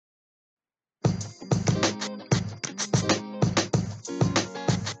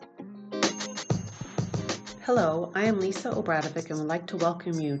Hello, I am Lisa Obradovic and would like to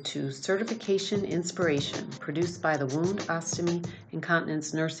welcome you to Certification Inspiration, produced by the Wound, Ostomy, and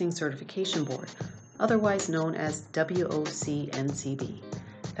Continence Nursing Certification Board, otherwise known as WOCNCB.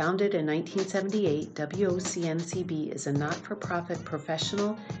 Founded in 1978, WOCNCB is a not-for-profit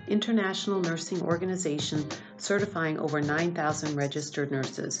professional international nursing organization certifying over 9,000 registered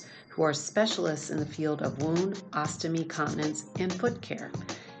nurses who are specialists in the field of wound, ostomy, continence, and foot care.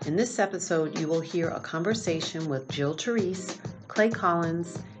 In this episode, you will hear a conversation with Jill Therese, Clay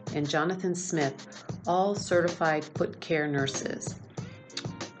Collins, and Jonathan Smith, all certified foot care nurses.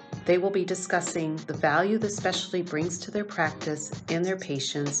 They will be discussing the value the specialty brings to their practice and their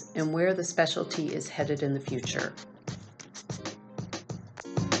patients and where the specialty is headed in the future.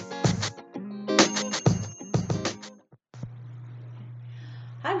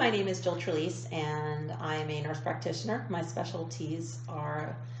 Hi, my name is Jill Therese and I'm a nurse practitioner. My specialties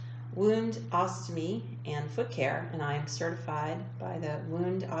are wound, ostomy, and foot care, and I am certified by the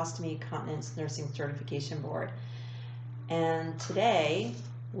Wound, Ostomy, Continence Nursing Certification Board. And today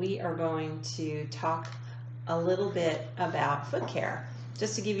we are going to talk a little bit about foot care.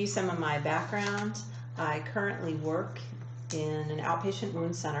 Just to give you some of my background, I currently work in an outpatient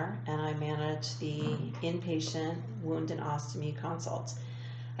wound center and I manage the inpatient wound and ostomy consults.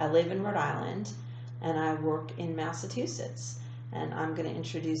 I live in Rhode Island and I work in Massachusetts. And I'm going to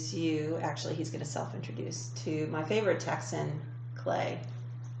introduce you, actually he's going to self-introduce, to my favorite Texan, Clay.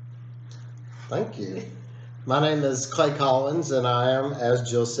 Thank you. My name is Clay Collins and I am,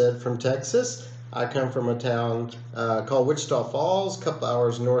 as Jill said, from Texas. I come from a town called Wichita Falls, a couple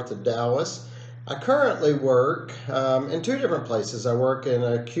hours north of Dallas. I currently work in two different places. I work in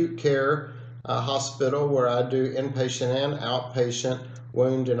an acute care hospital where I do inpatient and outpatient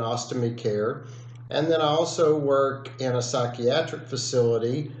wound and ostomy care. And then I also work in a psychiatric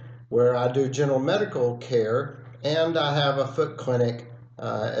facility where I do general medical care, and I have a foot clinic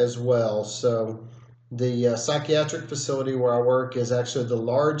as well. So the psychiatric facility where I work is actually the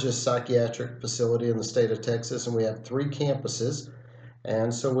largest psychiatric facility in the state of Texas, and we have 3 campuses.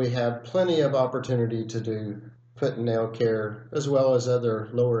 And so we have plenty of opportunity to do foot and nail care as well as other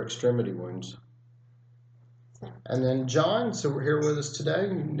lower extremity wounds. And then John, so we're here with us today. You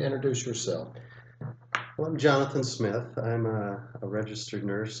can introduce yourself. Well, I'm Jonathan Smith. I'm a registered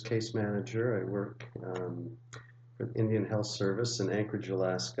nurse, case manager. I work for the Indian Health Service in Anchorage,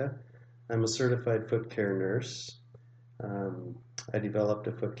 Alaska. I'm a certified foot care nurse. I developed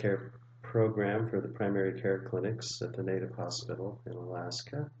a foot care program for the primary care clinics at the Native Hospital in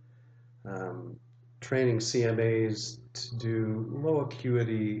Alaska, training CMAs to do low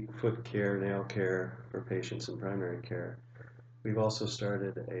acuity foot care, nail care for patients in primary care. We've also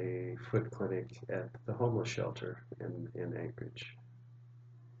started a foot clinic at the homeless shelter in Anchorage.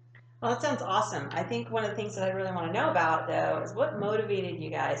 Well, that sounds awesome. I think one of the things that I really want to know about, though, is what motivated you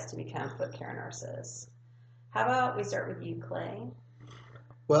guys to become foot care nurses? How about we start with you, Clay?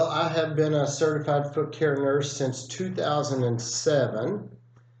 Well, I have been a certified foot care nurse since 2007.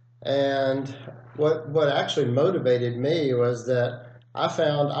 And what actually motivated me was that I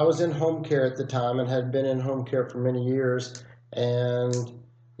found I was in home care at the time and had been in home care for many years. And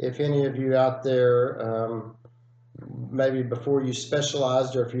if any of you out there, maybe before you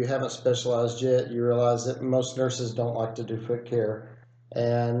specialized or if you haven't specialized yet, you realize that most nurses don't like to do foot care.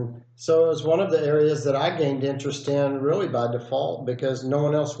 And so it was one of the areas that I gained interest in really by default because no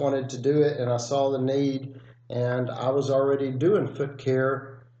one else wanted to do it and I saw the need and I was already doing foot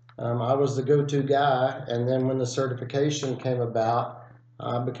care. I was the go-to guy, and then when the certification came about,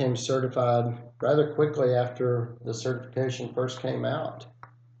 I became certified rather quickly after the certification first came out.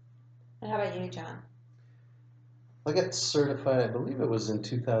 And how about you, John? I got certified, I believe it was in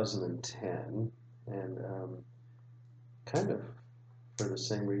 2010, and kind of for the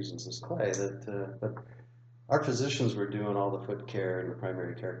same reasons as Clay, but our physicians were doing all the foot care in the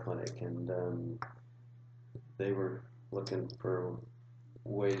primary care clinic, and they were looking for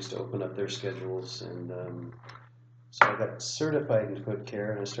ways to open up their schedules, and so I got certified in foot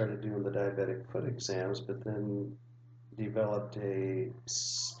care and I started doing the diabetic foot exams, but then developed a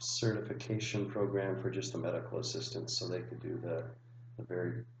certification program for just the medical assistants so they could do the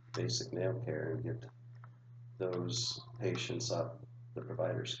very basic nail care and get those patients up the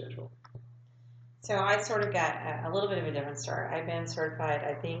provider schedule. So I sort of got a little bit of a different start. I've been certified,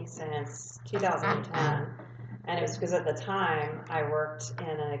 I think, since 2010. And it was because at the time I worked in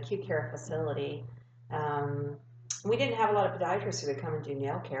an acute care facility. We didn't have a lot of podiatrists who would come and do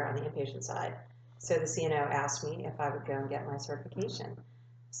nail care on the inpatient side. So the CNO asked me if I would go and get my certification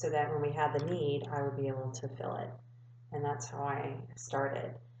so that when we had the need, I would be able to fill it. And that's how I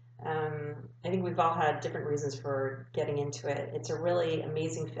started. I think we've all had different reasons for getting into it. It's a really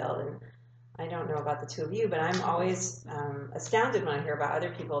amazing field, and I don't know about the two of you, but I'm always astounded when I hear about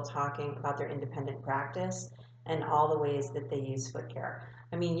other people talking about their independent practice and all the ways that they use foot care.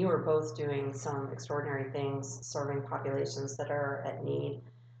 I mean, you are both doing some extraordinary things, serving populations that are at need.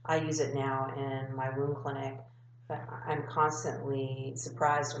 I use it now in my wound clinic, but I'm constantly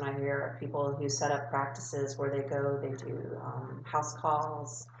surprised when I hear people who set up practices where they go, they do house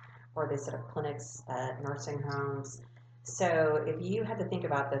calls, or they set up clinics at nursing homes. So if you had to think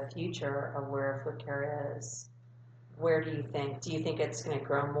about the future of where foot care is, where do you think? Do you think it's going to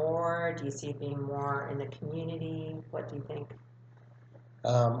grow more? Do you see it being more in the community? What do you think?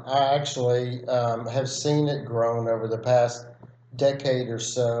 I actually have seen it grown over the past decade or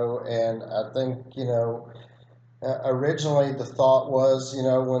so, and I think, originally the thought was,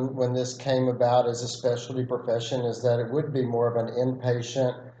 when this came about as a specialty profession, is that it would be more of an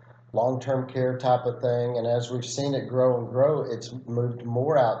inpatient, long-term care type of thing. And as we've seen it grow and grow, it's moved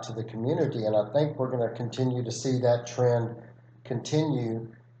more out to the community. And I think we're going to continue to see that trend continue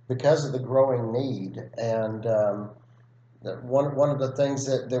because of the growing need. And one of the things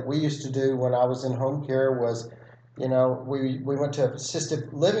that we used to do when I was in home care was, we went to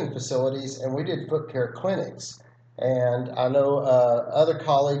assisted living facilities and we did foot care clinics. And I know other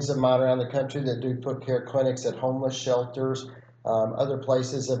colleagues of mine around the country that do foot care clinics at homeless shelters, other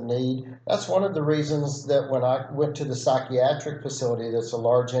places of need. That's one of the reasons that when I went to the psychiatric facility, that's a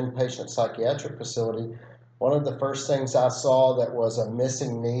large inpatient psychiatric facility, one of the first things I saw that was a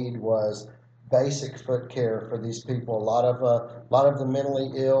missing need was basic foot care for these people. A lot of the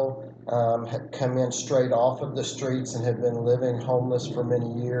mentally ill had come in straight off of the streets and had been living homeless for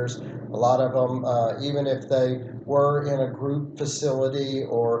many years. A lot of them, even if they were in a group facility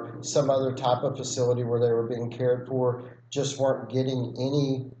or some other type of facility where they were being cared for, just weren't getting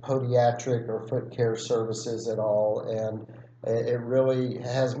any podiatric or foot care services at all. And it really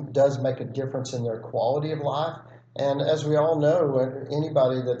does make a difference in their quality of life. And as we all know,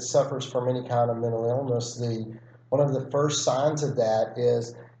 anybody that suffers from any kind of mental illness, one of the first signs of that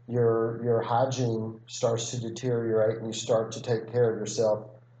is your hygiene starts to deteriorate and you start to take care of yourself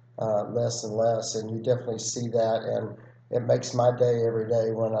less and less. And you definitely see that, and it makes my day every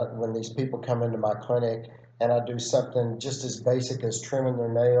day when these people come into my clinic and I do something just as basic as trimming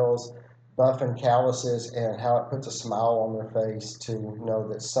their nails, buffing calluses, and how it puts a smile on their face to know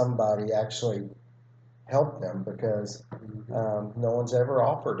that somebody actually help them, because no one's ever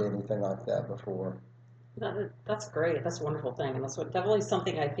offered anything like that before. That's great. That's a wonderful thing. And that's definitely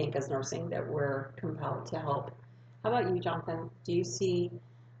something I think as nursing that we're compelled to help. How about you, Jonathan? Do you see,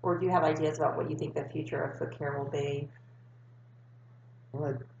 or do you have ideas about what you think the future of foot care will be?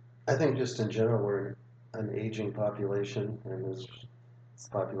 Well, I think just in general, we're an aging population, and as the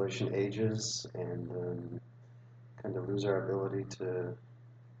population ages and kind of lose our ability to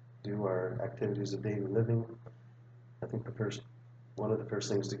do our activities of daily living, I think one of the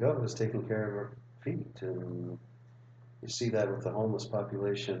first things to go is taking care of our feet. And you see that with the homeless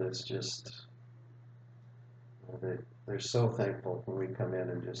population. It's just, they're so thankful when we come in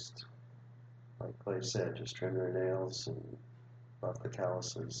and just, like Clay said, just trim their nails and buff the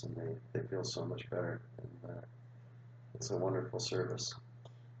calluses, and they feel so much better. And it's a wonderful service.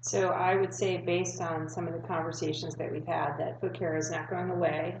 So I would say, based on some of the conversations that we've had, that foot care is not going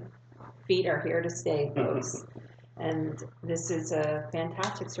away. Feet are here to stay, folks. And this is a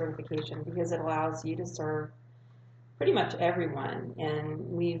fantastic certification because it allows you to serve pretty much everyone. And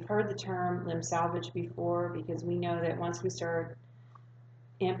we've heard the term limb salvage before, because we know that once we start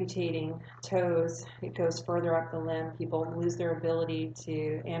amputating toes, it goes further up the limb. People lose their ability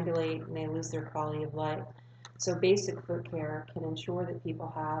to ambulate and they lose their quality of life. So basic foot care can ensure that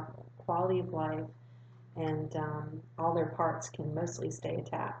people have quality of life, and all their parts can mostly stay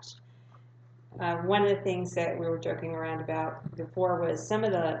attached. One of the things that we were joking around about before was some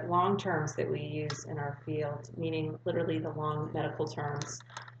of the long terms that we use in our field, meaning literally the long medical terms.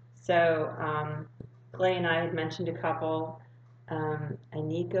 So Clay and I had mentioned a couple.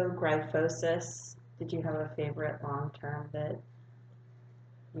 Onychogryphosis. Did you have a favorite long term that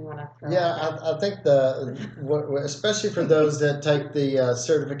you want to throw out? Yeah, I think especially for those that take the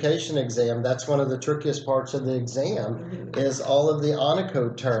certification exam, that's one of the trickiest parts of the exam, is all of the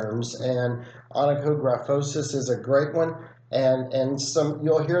onycho terms, and onychogryphosis is a great one, and some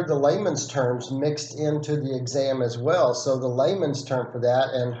you'll hear the layman's terms mixed into the exam as well. So the layman's term for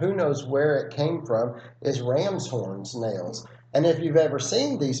that, and who knows where it came from, is ram's horns nails. And if you've ever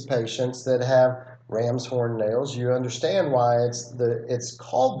seen these patients that have ram's horn nails, you understand why it's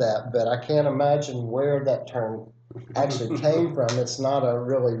called that, but I can't imagine where that term actually came from. It's not a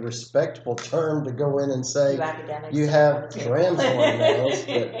really respectable term to go in and say You academics. you have ram's horn nails,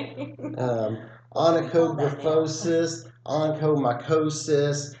 but onychogryphosis,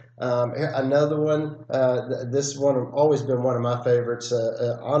 onychomycosis. Another one, this one has always been one of my favorites,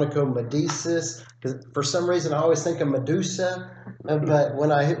 onychomedesis. Because for some reason I always think of Medusa, but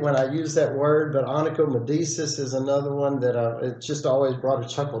when I use that word, but onychomedesis is another one that it just always brought a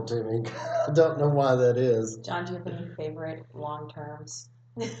chuckle to me. I don't know why that is. John, do you have any favorite long terms?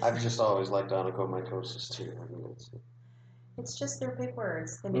 I've just always liked onychomycosis too. I mean, It's just they're big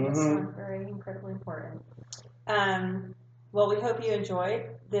words. They make us sound very incredibly important. Well, we hope you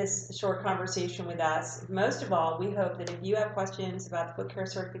enjoyed this short conversation with us. Most of all, we hope that if you have questions about the foot care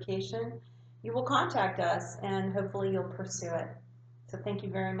certification, you will contact us and hopefully you'll pursue it. So thank you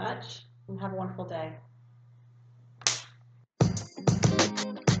very much and have a wonderful day.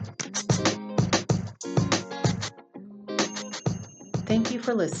 Thank you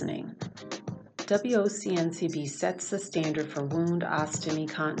for listening. WOCNCB sets the standard for wound, ostomy,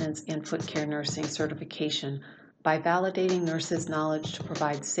 continence, and foot care nursing certification by validating nurses' knowledge to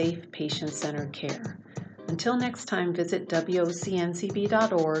provide safe, patient-centered care. Until next time, visit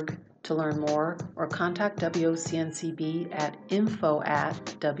WOCNCB.org to learn more or contact WOCNCB at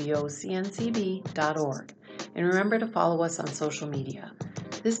info@WOCNCB.org. And remember to follow us on social media.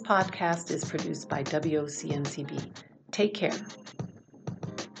 This podcast is produced by WOCNCB. Take care.